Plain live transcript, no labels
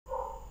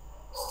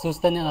សួ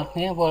ស្តីអ្នកនរគ្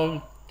នាវល់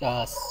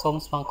សូម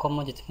ស្វាគមន៍ម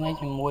កជាថ្មី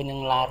ជាមួយនឹង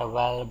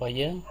Laravel របស់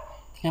យើង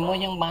ថ្ងៃមួយ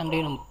យើងបានរៀ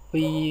នអំ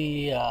ពី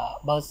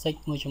basic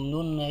មួយចំ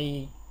នួននៃ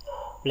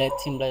Blade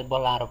Template រប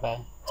ស់ Laravel អ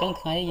ញ្ចឹង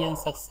ថ្ងៃនេះយើង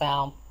សិក្សា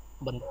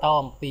បន្ត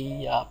អំពី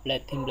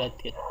Blade Template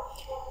ទៀតអ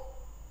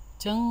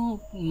ញ្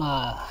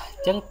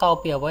ចឹងត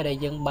ពីអ្វីដែល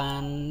យើងបា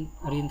ន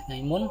រៀនថ្ងៃ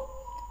មុន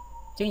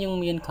អញ្ចឹងយើង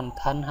មាន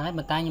content ហើយ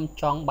ប៉ុន្តែខ្ញុំ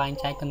ចង់បែង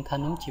ចែក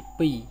content នោះជា2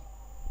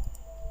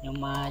ខ្ញុំ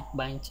អាច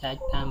បែងចែក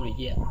តាមរ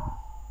យៈ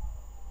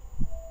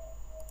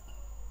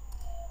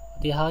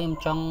ទីហើយ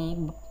ខ្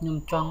ញុំ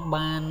ចង់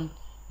បាន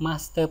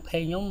master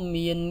page ខ្ញុំ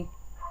មាន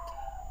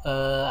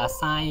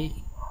assign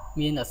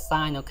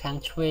នៅខាង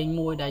ឆ្វេង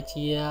មួយដែល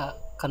ជា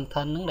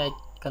content ហ្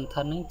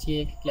នឹងជា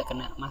លក្ខ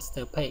ណៈ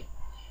master page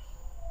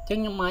អញ្ចឹង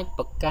ខ្ញុំអាច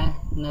ប្រកាស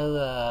នៅ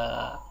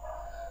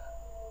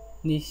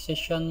នេះ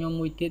session ខ្ញុំ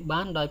មួយទៀត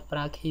បានដោយប្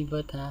រើ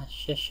keyword ថា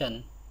session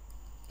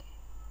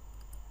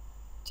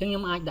អញ្ចឹងខ្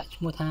ញុំអាចដាក់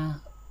ឈ្មោះថា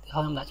ខ្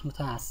ញុំដាក់ឈ្មោះ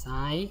ថា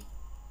assign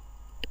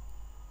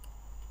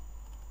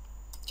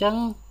អញ្ចឹង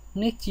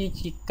នេះ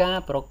ជាការ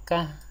ប្រ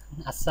កាស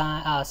assign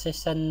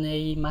session នៃ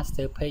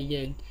master page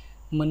យើង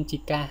មិនជា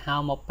ការហៅ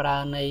មកប្រើ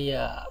នៃ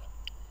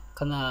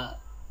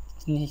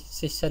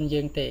session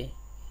យើងទេអ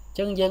ញ្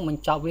ចឹងយើងប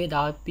ញ្ចប់វា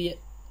ដោយពាក្យ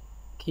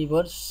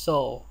keyword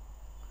show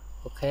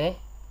អូខេ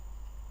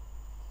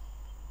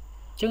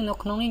អញ្ចឹងនៅ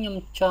ក្នុងនេះខ្ញុំ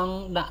ចង់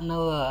ដាក់នៅ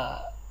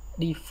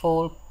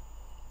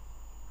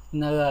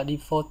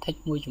default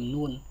text មួយចំ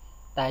នួន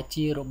ដែល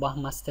ជារបស់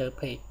master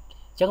page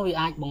អញ្ចឹងវា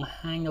អាចបង្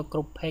ហាញនៅគ្រ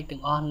ប់ page ទាំ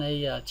ងអស់នៃ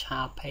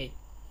child page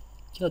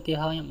ជាឧទា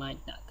ហរណ៍ខ្ញុំអាច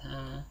ដាក់ថា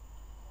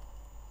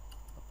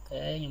អូ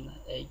ខេខ្ញុំដា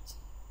ក់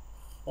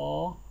h4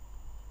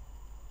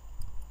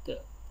 the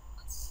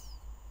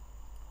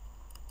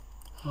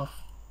of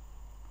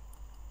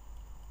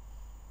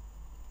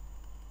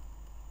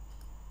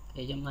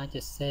គេខ្ញុំអាចសរ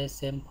សេរ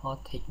sample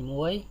text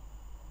មួយ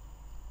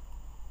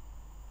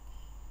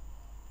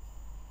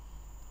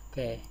អូ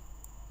ខេ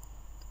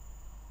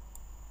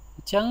អ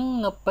ញ្ចឹង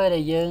នៅពេល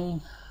ដែលយើង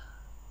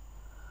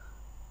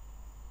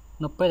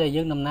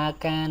ដំណើរ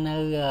ការនៅ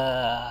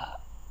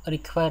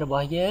request រប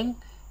ស់យើង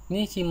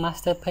នេះជា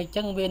master page អញ្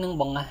ចឹងវានឹង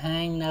បង្ហា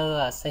ញនៅ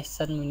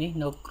session មួយនេះ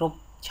នៅគ្រប់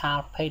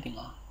child page ទាំង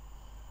អស់អ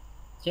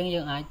ញ្ចឹង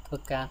យើងអាចធ្វើ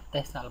ការ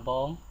test សាកល្ប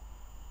ង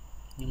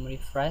ខ្ញុំ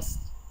refresh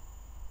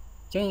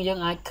អញ្ចឹងយើង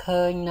អាច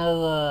ឃើញនៅ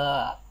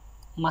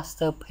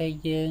master page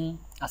យើង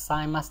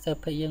assign master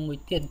page យើងមួយ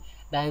ទៀត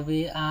ដែល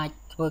វាអាច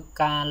ធ្វើ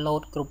ការ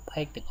load គ្រប់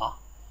page ទាំងអ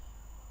ស់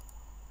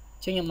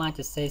អញ្ចឹងខ្ញុំអាច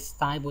សរសេរ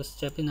style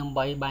bootstrap ដើម្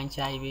បីបែង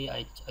ចែកវា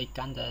ឲ្យ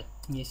កាន់តែ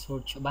ងាយស្រួល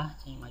ច្បាស់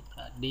ខ្ញុំអាចប្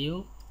រើ div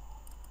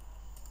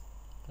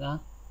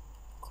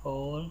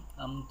call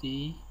empty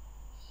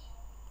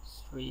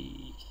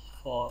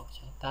 3 4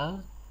ចឹងទៅ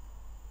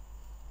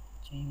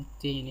ចឹង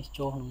ទាញនេះ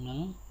ចូលក្នុងហ្នឹ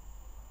ង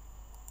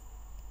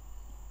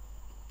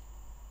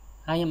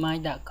ហើយខ្ញុំអាច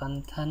ដាក់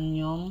content ខ្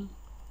ញុំ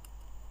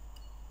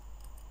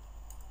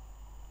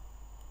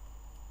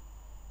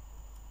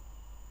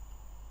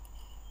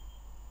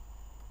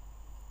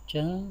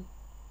ចឹង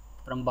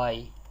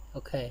8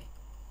អូខេ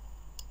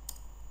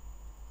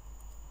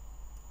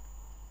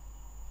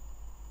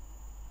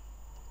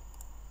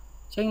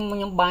ចឹងខ្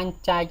ញុំបាន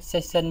ចែក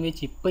session វា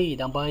ជា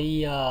2ដើម្បី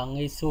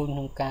ងាយស្រួលក្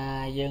នុងការ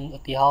យើងឧ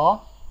ទាហរណ៍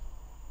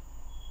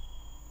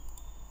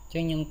ចឹ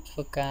ងខ្ញុំធ្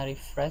វើការ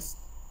refresh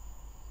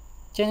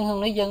ចឹងក្នុង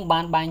នេះយើងបា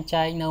នបែង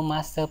ចែកនៅ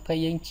master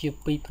page យើងជា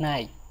2ផ្នែ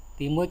ក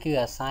ទី1គឺ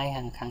assign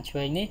ខាងឆ្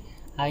វេងនេះ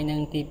ហើយនិង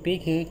ទី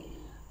2គឺ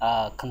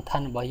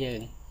content របស់យើ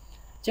ង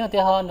ចឹងឧ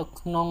ទាហរណ៍នៅ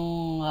ក្នុង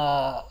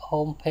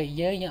home page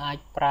យើងអាច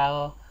ប្រើ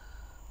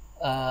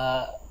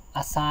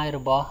assign រ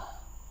បស់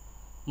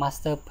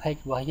master page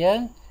របស់យើង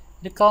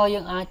ឬក៏យើ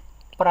ងអាច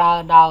ប្រើ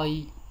ដោយ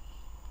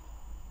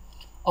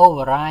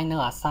override នៅ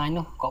assign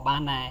នោះក៏បា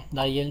នដែរ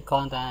ដោយយើងគ្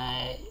រាន់តែ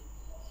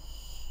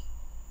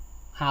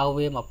ហៅ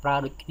វាមកប្រើ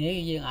ដូចគ្នា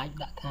យើងអាច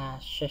ដាក់ថា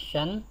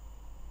section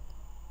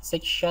អ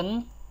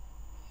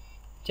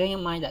ញ្ចឹងខ្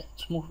ញុំអាចដាក់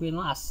ឈ្មោះវាម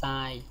ក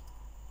assign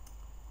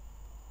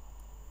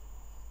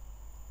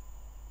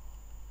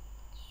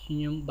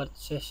ខ្ញុំបិទ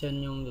session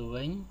ខ្ញុំទៅ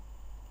វិញ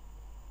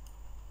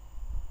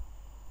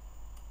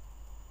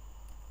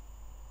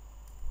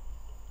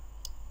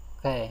អូ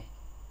ខេ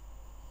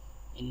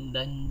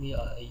indent វា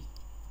ឲ្យ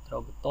ត្រូ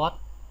វបន្ទាត់អ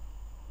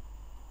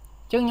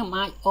ញ្ចឹងខ្ញុំ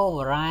អាច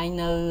override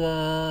នៅ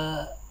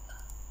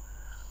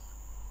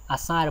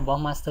assign រប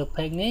ស់ master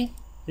page នេះ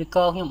ឬ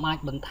ក៏ខ្ញុំអាច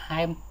បន្ថែ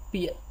ម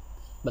ពាក្យ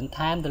បន្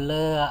ថែមទៅ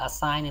លើ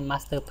assign នៃ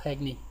master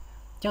page នេះ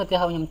អញ្ចឹងឧទា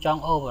ហរណ៍ខ្ញុំច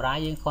ង់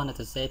override យើងគ្រាន់តែ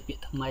សរសេរពាក្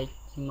យថ្មី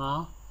ម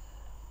ក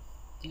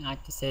យើងអាច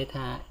សរសេរ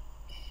ថា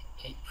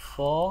h4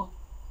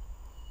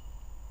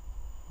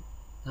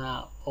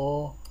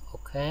 អូ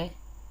ខេ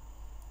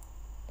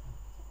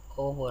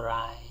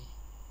override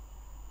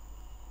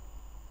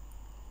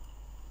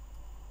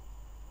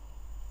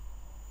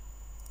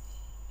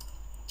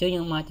ចឹងខ្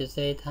ញុំអាចសរ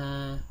សេរថា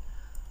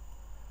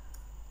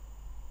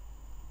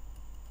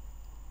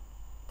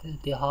ឧ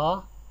ទាហរ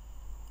ណ៍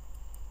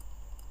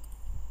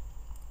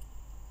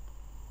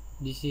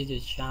this is the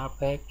child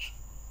page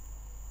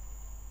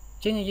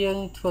ចឹងយើង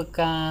ធ្វើ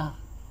ការ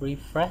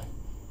refresh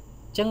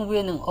ចឹងវា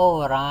នឹង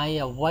override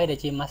អ្វីដែល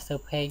ជា master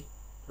page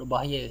រប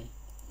ស់យើង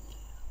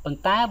ប៉ុន្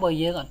តែបើ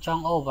យើងអត់ច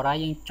ង់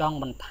override យើងចង់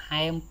បន្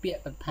ថែមពាក្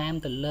យបន្ថែម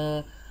ទៅលើ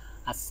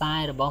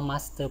assign របស់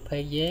master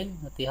page យើង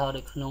ឧទាហរណ៍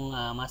ដូចក្នុង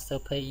master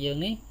page យើង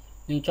នេះ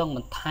យើងចង់ប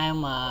ន្ថែម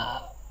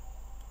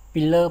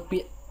ពីលើពា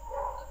ក្យ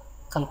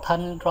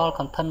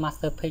content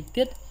master page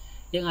ទៀត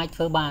យើងអាច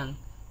ធ្វើបាន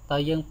តើ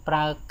យើងប្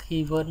រើ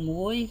keyword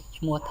មួយ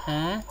ឈ្មោះថា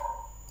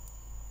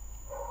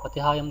ឧ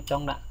ទាហរណ៍ខ្ញុំច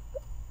ង់ដាក់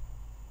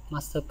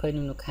master page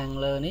នៅខាង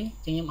លើនេះ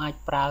ចឹងខ្ញុំអាច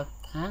ប្រើ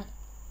ថា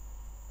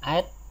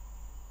add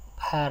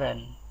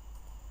parent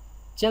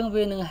ចឹង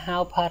វានឹងហៅ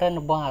parent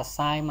របស់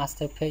assign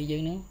master page យើ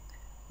ងនឹង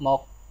មក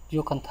យ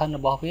ក content រ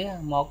បស់វា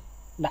មក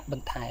ដាក់ប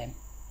ន្ថែម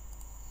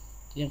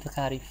យើងធ្វើ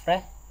ការ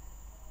refresh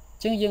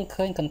ចឹងយើង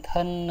ឃើញ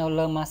content នៅ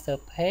លើ master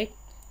page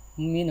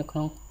មាននៅក្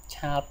នុង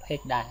child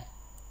page ដែរ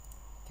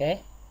អូខេ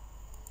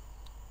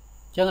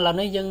ចឹងឥឡូវ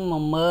នេះយើងម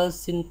កមើល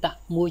syntax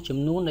មួយចំ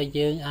នួនដែល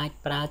យើងអាច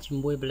ប្រើជា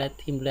មួយ bullet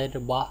template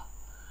របស់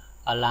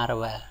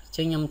Laravel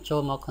ចឹងខ្ញុំចូ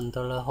លមក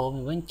controller home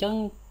វិញចឹង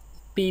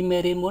ពីមេ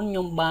រៀនមុនខ្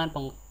ញុំបាន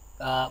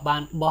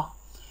បោះ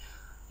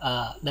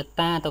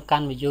data ទៅកា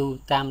ន់ view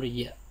តាមរ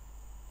យៈ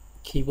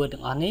keyword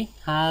ទាំងអស់នេះ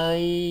ហើ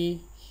យ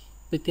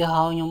ឧទាហ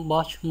រណ៍ខ្ញុំ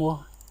បោះឈ្មោះ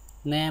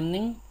name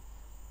នេះ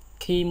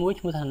key មួយ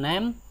ឈ្មោះថា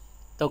name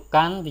ទៅ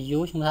កាន់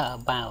view ឈ្មោះថា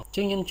about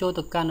ចឹងខ្ញុំចូល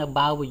ទៅកាន់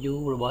about view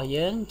របស់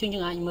យើងចឹងយើ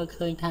ងអាចមើល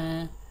ឃើញថា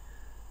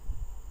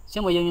ចឹ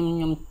ងបើខ្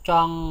ញុំច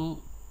ង់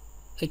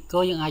echo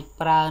យើងអាច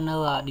ប្រើនៅ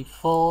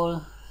default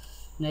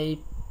នៃ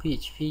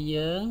PHP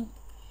យើង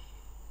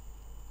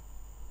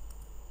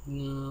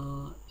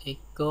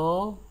echo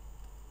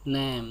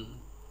name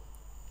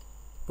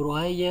ព្រោះ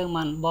ឲ្យយើង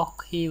បានបោះ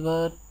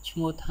keyword ឈ្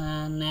មោះថា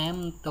name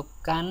ទៅ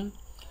កាន់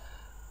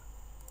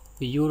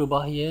view រប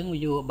ស់យើង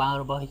view about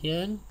របស់យើ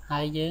ងហើ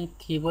យយើង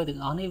keyword ទាំ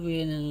ងអស់នេះវា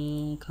នឹង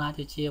ខ្លាច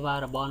ទៅជា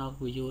variable នៅ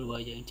view រប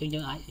ស់យើងអញ្ចឹងយើ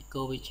ងអាច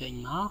echo វាចេញ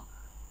មក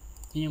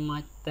ខ្ញុំអា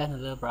ចតេស្តនៅ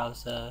លើ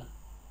browser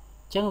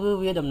អញ្ចឹង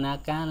វាដំណើរ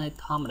ការនៅ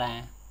ធម្មតា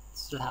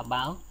ស្លាប់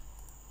about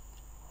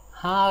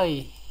ហើយ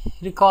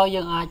ឬក៏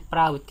យើងអាចប្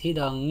រើវិធី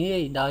ដ៏ងា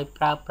យដោយ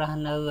ប្រើប្រាស់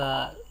នៅ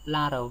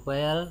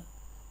Laravel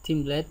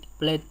template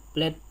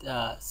plate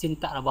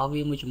syntax របស់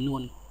វាមួយចំនួ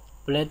ន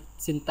plate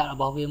syntax រ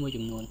បស់វាមួយ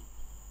ចំនួន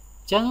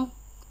អញ្ចឹង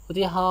ឧ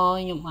ទាហរ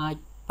ណ៍ខ្ញុំអាច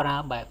ប្រើ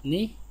បែប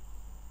នេះ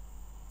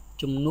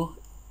ជំនួស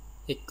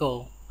echo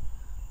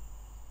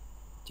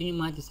ខ្ញុំ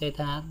អាចសរសេរ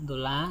ថា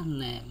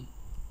 $name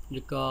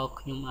ឬក៏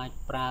ខ្ញុំអាច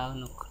ប្រើ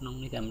នៅក្នុង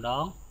នេះតែម្ដ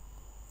ង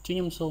ខ្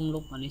ញុំសូមលុ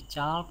បអានេះ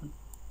ចោល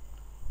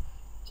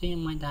ខ្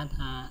ញុំអាចដាក់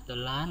ថា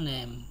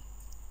 $name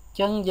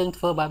ចឹងយើង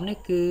ធ្វើបែបនេះ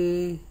គឺ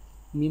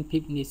មានភា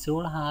ពងាយស្រួ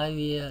លហើយ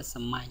វា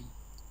សាមញ្ញ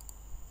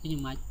ខ្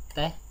ញុំអាច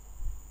តេស្ត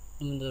ខ្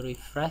ញុំទៅ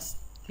refresh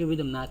គឺវា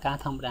ដំណើរការ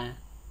ធម្មតា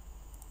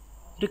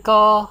ឬ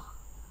ក៏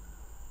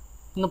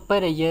នៅពេល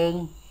ដែលយើង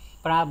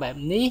ប្រើបែប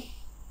នេះ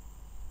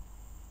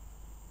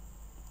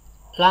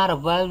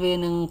Laravel វា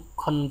នឹង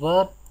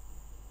convert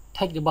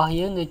text របស់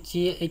យើងទៅ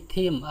ជា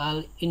HTML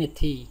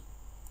entity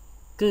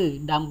គឺ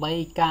ដើម្បី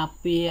ការ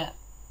ពារ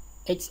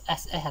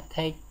XSS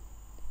attack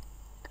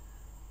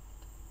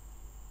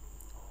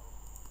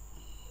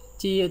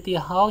ជាឧទា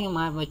ហរណ៍ខ្ញុំ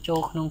អាចមកចូល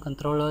ក្នុង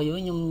controller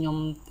ខ្ញុំ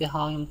ឧទាហ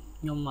រណ៍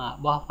ខ្ញុំ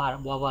បោះ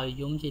variable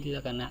volume ជាល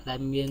ក្ខណៈដែល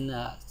មាន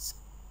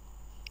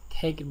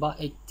text របស់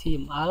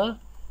HTML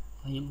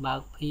ខ្ញុំបើក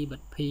p បិ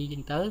ទ p អ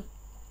ញ្ចឹង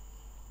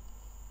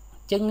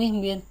ទៅចឹងនេះ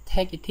មាន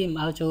text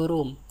HTML ចូល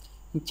រួម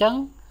អញ្ចឹង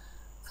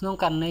ក្នុង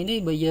ករណីនេះ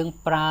បើយើង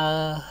ប្រើ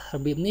រ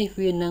បៀបនេះ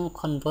វានឹង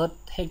convert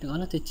text ទាំងអ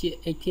ស់នោះទៅជា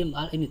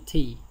HTML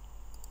entity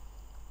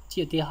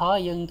ជាឧទាហរ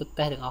ណ៍យើងទៅ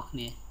តេស្តទាំងអស់គ្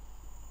នា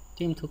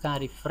ខ្ញុំធ្វើការ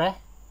refresh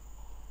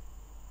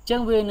ចឹ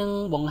ងវានឹង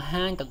បង្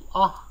ហាញទាំងអ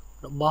ស់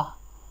របស់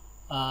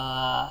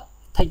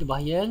text រប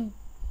ស់យើង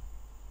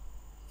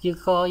ជា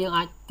ក៏យើង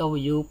អាចទៅ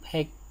view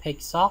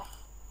page soft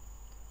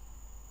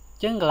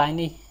ចឹងកន្លែង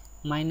នេះ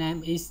my name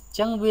is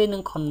ចឹងវានឹ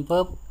ង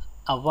convert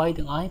អ្វី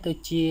ទាំងអស់នេះទៅ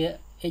ជា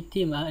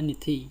HTML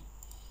entity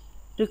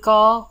ឬ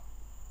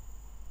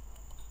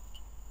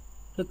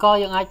ក៏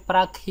យើងអាចប្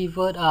រើ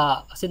keyword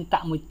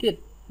syntax មួយទៀត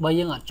បើ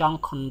យើងអត់ចង់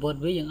convert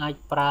វាយើងអាច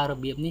ប្រើរ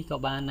បៀបនេះក៏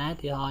បានដែរឧ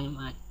ទាហរណ៍ខ្ញុំ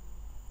អាច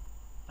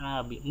ប្រើ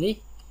របៀបនេះ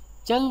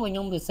ចឹងបើខ្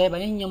ញុំសរសេរបែប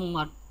នេះខ្ញុំអ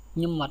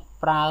ត់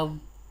ប្រើ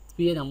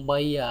វាដើម្បី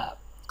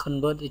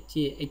convert ទៅ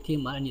ជា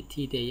HTML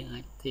entity ទេយើងអា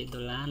ចធ្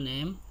វើ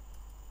 $name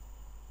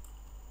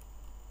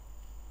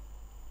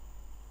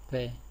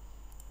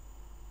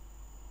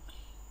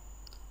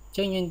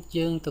ចឹង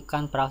យើងទៅកា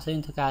ន់ browser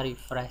ធ្វើការ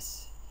refresh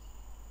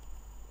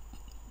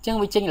ចឹង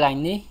វាចេញកន្លែង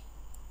នេះ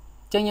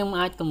ចឹងខ្ញុំ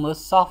អាចទៅមើល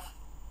soft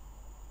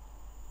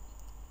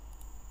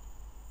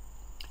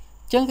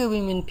ចឹងគឺវា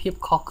មានភាព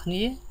ខុសគ្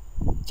នា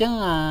ចឹង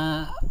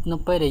នៅ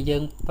ពេលដែលយើ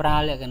ងប្រើ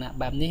លក្ខណៈ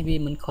បែបនេះវា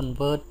មិន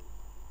convert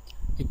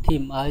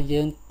HTML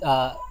យើង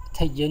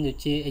text យើងទៅ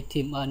ជា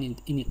HTML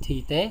entity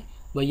ទេ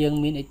បើយើង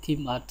មាន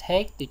HTML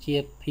tag ទៅជា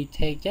p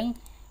tag ចឹង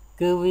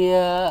គឺវា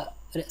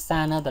រក្សា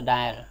នៅដ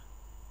ដែល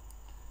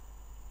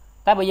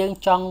តែបើយើង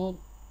ចង់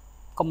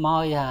កុំ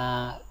ឲ្យ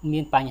មា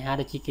នបញ្ហា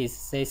ដូចជាគេ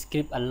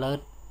script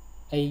alert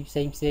អីផ្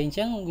សេងអញ្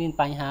ចឹងមាន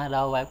បញ្ហាដ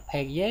ល់ web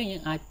page យើ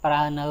ងអាចប្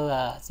រើនៅ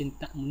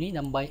syntax នេះ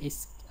ដើម្បី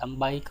ដើម្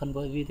បី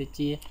convert វាទៅ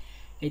ជា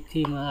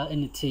HTML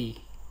entity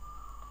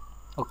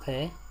អូខេ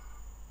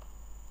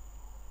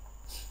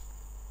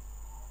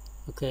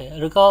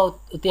ឬក៏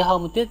ឧទាហរ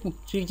ណ៍មួយទៀត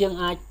គឺយើង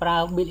អាចប្រើ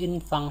built-in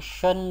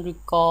function ឬ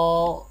ក៏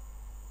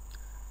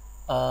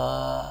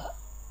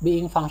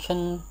built-in function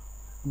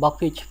របស់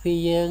PHP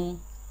យើង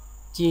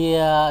ជា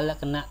ល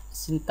ក្ខណៈ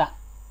syntax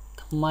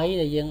ថ្មី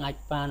ដែលយើងអាច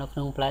ប្រើនៅក្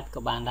នុង plate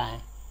ក៏បានដែរ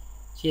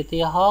ជាឧ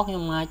ទាហរណ៍ខ្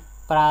ញុំអាច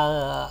ប្រើ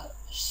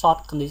short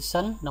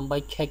condition ដើម្បី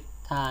check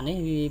ថានេះ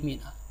វាមាន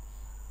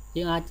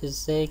យើងអាចសរ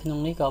សេរក្នុង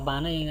នេះក៏បាន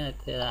ដែរយើងអាច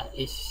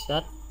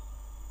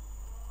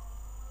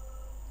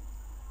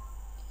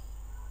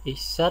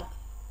insert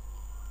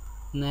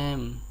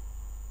name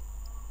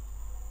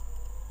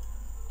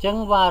ចឹង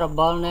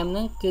variable name ហ្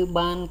នឹងគឺ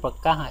បានប្រ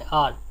កាសឲ្យអ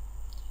ត់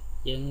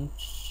យើង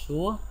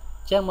សួរ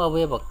ចឹងមក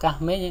វាប្រកាស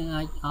មែនយើង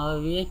អាចឲ្យ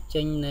វា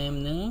ចេញ name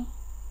ហ្នឹង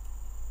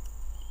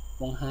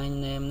បង្ហាញ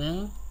name ហ្នឹង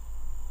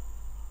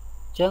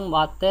ចឹង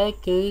បើអត់ទេ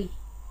គឺ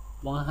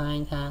បង្ហាញ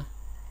ថា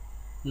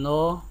no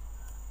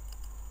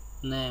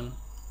name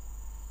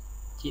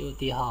ជាឧ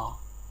ទាហរ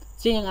ណ៍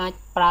ជាងយើងអាច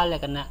ប្រើល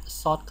ក្ខណៈ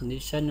short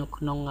condition នៅ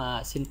ក្នុង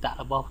syntax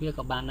របស់វា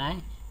ក៏បានដែរ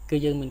គឺ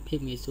យើងមានភាព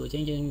ងាយស្រួលចឹ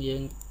ងយើង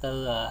ទៅ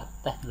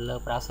តេស្តលើ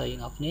browser យើ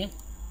ងអស់គ្នា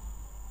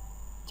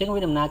ចឹងវា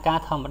ដំណើរការ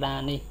ធម្មតា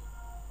នេះ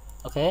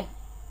អូខេ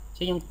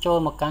ចឹងខ្ញុំចូល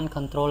មកកាន់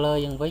controller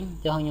យើងវិញ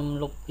ចុះខ្ញុំ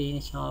លុបពី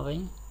នេះឆ្ងល់វិញ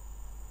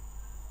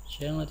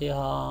ចឹងឧទាហ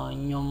រណ៍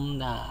ខ្ញុំ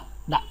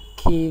ដាក់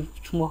key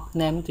ឈ្មោះ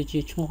name ទៅជា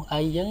ឈ្មោះ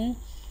អីចឹង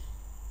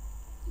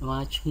ម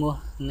កឈ្មោះ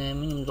name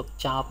ខ្ញុំលុប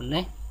ចោលប៉ុណ្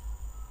ណេះ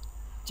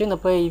ចឹងដ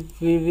ល់ពេល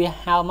វា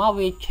ហៅមក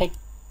វា check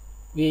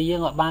វាយើ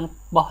ងអត់បាន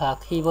បោះ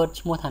keyword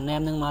ឈ្មោះថា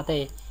name នឹងមកទេ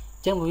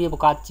ចឹងវាប្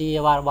រកាសជា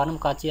variable នឹង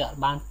ប្រកាសជាអត់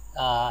បាន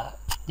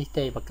នេះ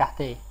ទេប្រកាស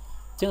ទេ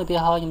ចឹងឧទា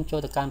ហរណ៍ខ្ញុំចូល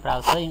ទៅកាន់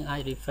browser យើងអាច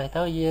refresh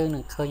ទៅយើងនឹ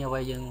ងឃើញអ្វី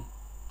យើង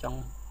ចង់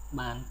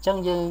បានចឹង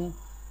យើង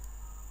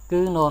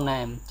គឺ no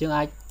name យើង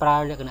អាចប្រើ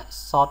លក្ខណៈ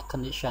short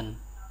condition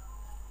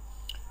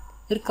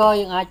ឬក៏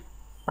យើងអាច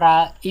ប្រើ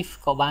if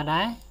ក៏បាន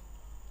ដែរ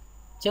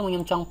ចឹងខ្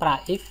ញុំចង់ប្រើ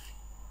if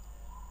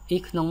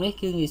ក្នុងនេះ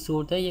គឺងាយស្រួ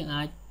លទេយើង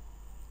អាច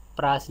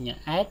ប្រើសញ្ញា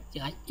add យើ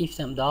ងអាច if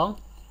តែម្ដង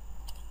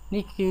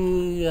នេះគឺ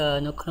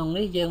នៅក្នុង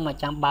នេះយើងមក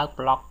ចាំបើក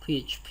block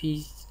PHP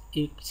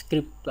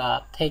script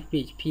take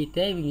PHP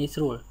ទេវាងាយ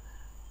ស្រួល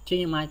ជាង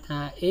ខ្ញុំអាចថា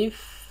if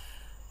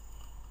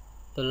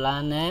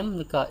 $name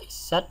ឬក៏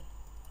insert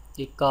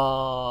ឬក៏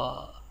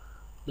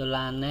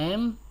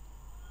 $name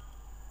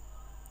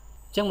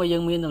ចឹងបើយើ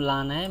ងមាន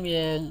 $name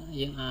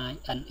យើងអាច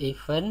an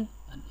event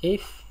an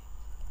if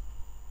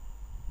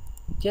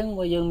ចឹង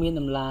បើយើងមាន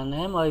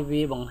 $name ឲ្យ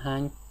វាបង្ហា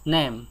ញ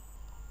name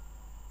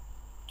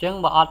ចឹង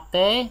បើអត់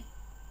ទេ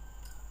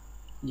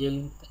យើង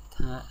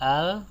ថា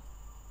l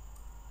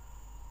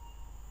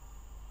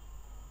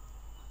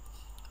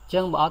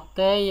ចឹងបើអត់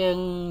ទេយើង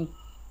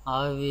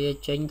ឲ្យវា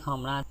ចេញធ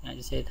ម្មតាអាច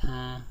និយាយថា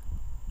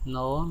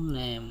no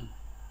name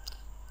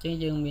ចឹង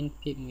យើងមាន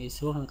ភាពងាយ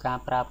ស្រួលក្នុងការ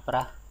ប្រើប្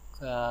រាស់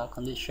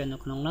condition នៅ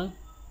ក្នុងហ្នឹង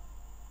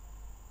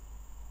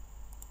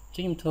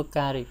ចឹងខ្ញុំធ្វើ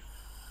ការ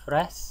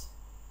refresh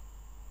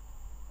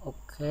អូ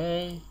ខេ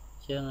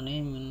ចឹងនេះ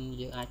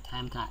យើងអាចថែ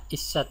មថា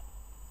insert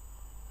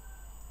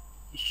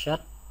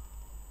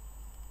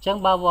ចឹង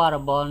បើ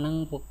variable នឹង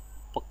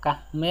ប្រកាស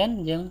មែន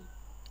យើង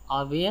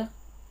ឲ្យវា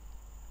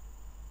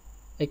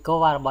echo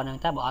variable ហ្នឹង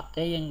តែបើអត់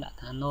ទេយើងដាក់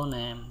ថា no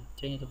name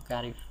ចឹងយើងធ្វើការ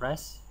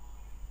refresh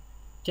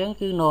ចឹង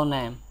គឺ no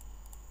name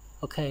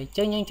អូខេ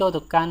ចឹងយើងចូល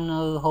ទៅកាន់នៅ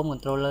home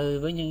controller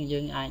វិញយើ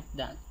ងអាច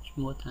ដាក់ឈ្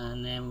មោះថា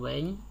name វិ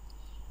ញ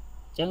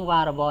ចឹង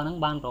variable ហ្នឹង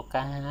បានប្រ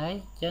កាសហើយ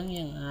ចឹង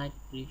យើងអាច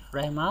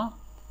refresh មក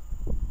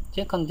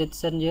ចឹង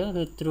condition យើង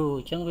គឺ true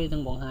ចឹងវានឹ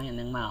ងបង្ហាញអាហ្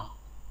នឹងមក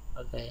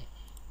អូខេ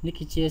នេះ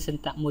គឺជា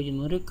syntax មួយចំ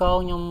នួនឬក៏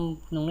ខ្ញុំ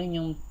ក្នុងនេះខ្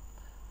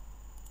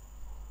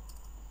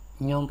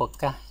ញុំប្រ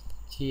កាស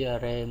ជា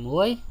array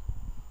មួយ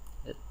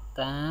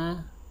data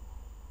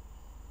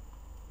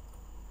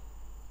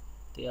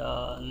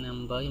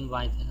number ខ្ញុំ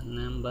វាយថា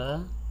number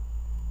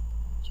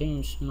ចឹងខ្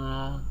ញុំស្មើ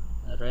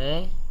array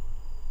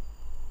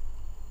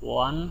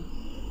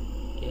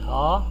 1 ទី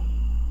ហោ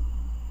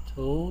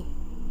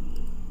2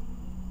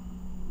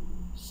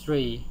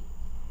 3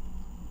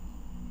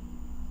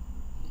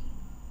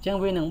ចឹង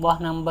វានឹងបោះ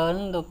number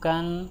នឹងទៅកា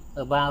ន់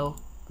about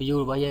view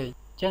របស់យើង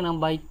ចឹងដើ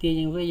ម្បីទាញ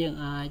វាយើង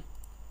អាច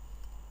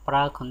ប្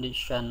រើ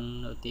condition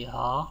ឧទាហ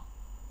រណ៍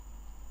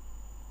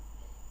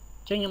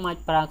ចឹងខ្ញុំអាច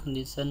ប្រើ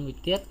condition មួយ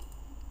ទៀត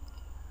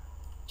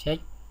check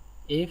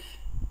if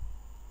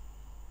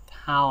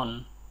count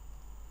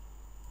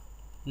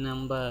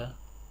number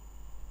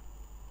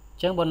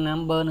ចឹងបើ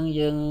number នឹង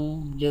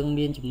យើង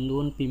មានចំនួ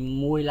នពី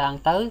1ឡើង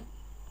ទៅ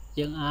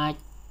យើងអាច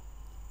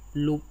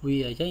loop វា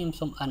អញ្ចឹងខ្ញុំ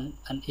សុំ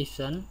an if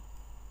សិន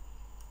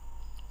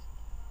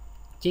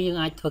ជាយើង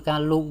អាចធ្វើការ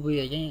loop វា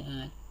អញ្ចឹង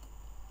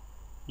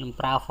ខ្ញុំ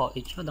ប្រើ for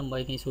each ដើម្បី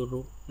ងាយស្រួល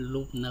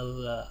loop នៅ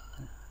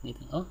នេះ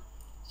ទាំងអស់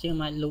ជាង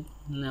អាច loop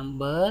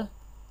number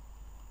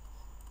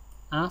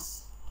as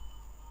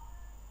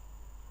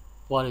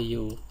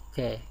value អូ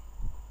ខេ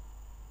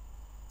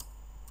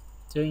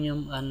ជាងខ្ញុំ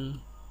n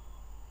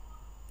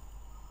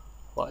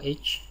for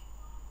each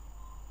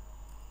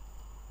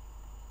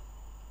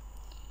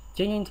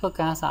ចឹងយើងធ្វើ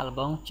ការសាកល្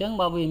បងចឹង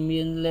បើវា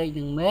មានលេខ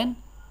នឹងមែន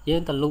យើ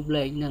ងទៅលុប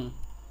លេខហ្នឹង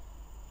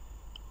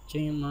ចឹ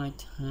ងខ្ញុំមក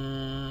ថា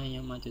ខ្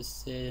ញុំមកទៅ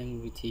សេ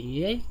វិធី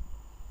ងាយ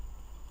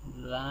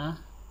là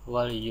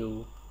value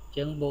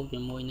ចឹងបូកជា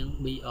មួយនឹង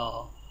br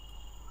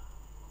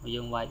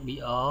យើងវាយ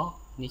br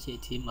នេះជា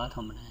HTML ធ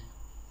ម្មតា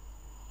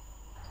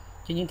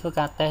ចឹងយើងធ្វើ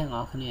ការតេស្តប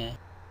ងប្អូនគ្នា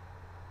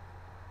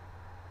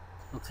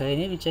អូខេ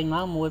នេះវាចេញម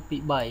ក1 2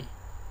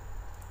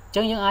 3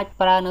ចឹងយើងអាច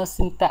ប្រើនៅ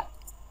syntax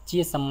ជា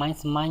សាមញ្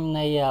ញ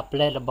នៃ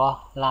plate របស់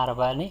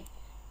Laravel នេះ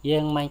យើ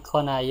ងមិនខ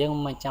នយើង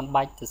មិនចាំ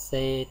បាច់ទៅ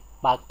សេ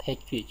បើក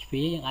text PHP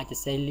យើងអាចទៅ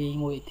សេ link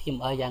មួយ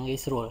HTML យ៉ាងងាយ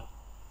ស្រួល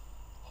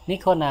នេះ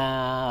ខន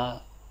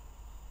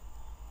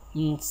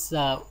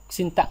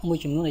syntax មួយ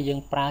ចំនួនដែលយើង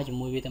ប្រើជា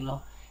មួយវាតែម្ដង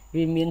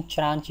វាមាន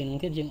ច្រើនជាងនេះ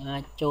ទៀតយើងអា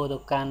ចចូលទៅ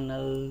កាន់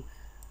នៅ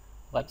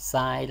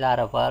website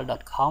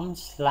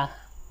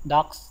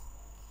laravel.com/docs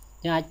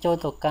យើងអាចចូល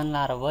ទៅកាន់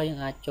Laravel យើង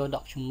អាចចូល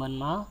document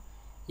មក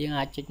យើង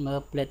អាចចុចមើល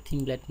plate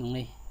template ក្នុង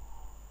នេះ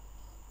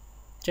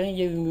ចឹង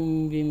យើង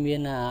វាមា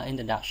ន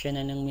introduction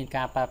ហើយនឹងមាន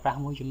ការប្រើប្រាស់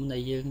មួយចំនួនដែ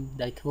លយើង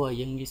ដែលធ្វើឲ្យ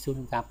យើងងាយស្រួល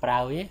ក្នុងការប្រើ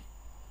វា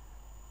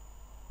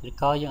ឬ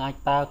ក៏យើងអាច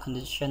ប្រើ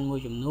condition មួយ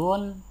ចំនួន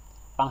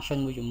function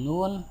មួយចំ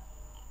នួន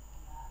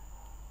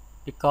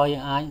ឬក៏យើ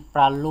ងអាចប្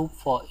រើ loop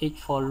for each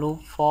for loop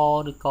for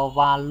ឬក៏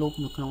while loop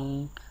នៅក្នុង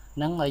ហ្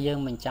នឹងឲ្យយើង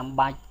មិនចាំ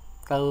បាច់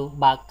ទៅ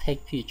បើក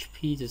text PHP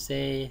សរ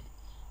សេរ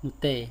នោះ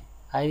ទេ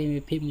ហើយវាមា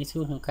នភាពងាយស្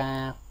រួលក្នុងការ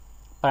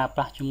ប្រើប្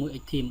រាស់ជាមួយ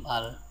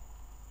HTML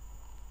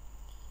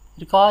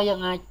ឬក៏យើង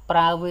អាចប្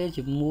រើវា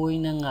ជាមួយ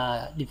នឹង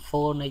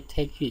default នៃ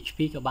text PHP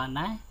ក៏បាន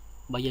ដែរ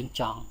បើយើង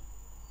ចង់